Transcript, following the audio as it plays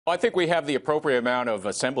I think we have the appropriate amount of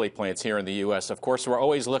assembly plants here in the U.S. Of course, we're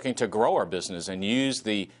always looking to grow our business and use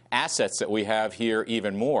the assets that we have here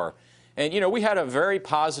even more. And, you know, we had a very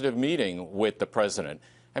positive meeting with the president.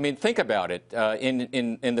 I mean, think about it.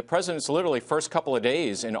 In the president's literally first couple of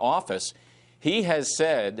days in office, he has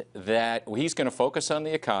said that he's going to focus on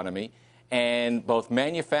the economy, and both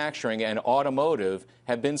manufacturing and automotive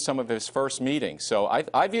have been some of his first meetings. So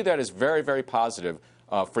I view that as very, very positive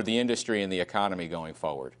for the industry and the economy going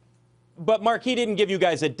forward. But, Mark, he didn't give you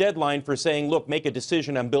guys a deadline for saying, look, make a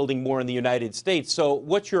decision on building more in the United States. So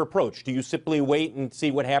what's your approach? Do you simply wait and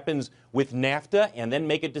see what happens with NAFTA and then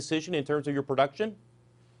make a decision in terms of your production?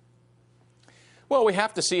 Well, we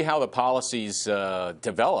have to see how the policies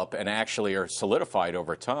develop and actually are solidified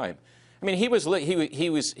over time. I mean, he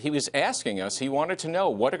was asking us, he wanted to know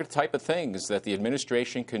what are the type of things that the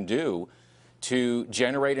administration can do to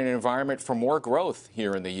generate an environment for more growth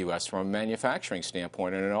here in the U.S. from a manufacturing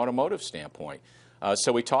standpoint and an automotive standpoint.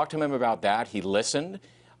 So we talked to him about that. He listened.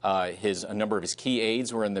 A number of his key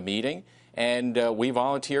aides were in the meeting, and we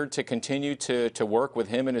volunteered to continue to work with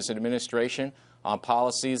him and his administration on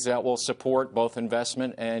policies that will support both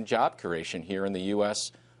investment and job creation here in the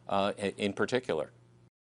U.S. In particular.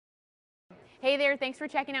 Hey there, thanks for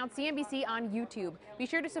checking out CNBC on YouTube. Be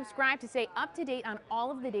sure to subscribe to stay up to date on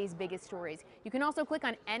all of the day's biggest stories. You can also click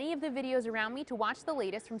on any of the videos around me to watch the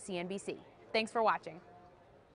latest from CNBC. Thanks for watching.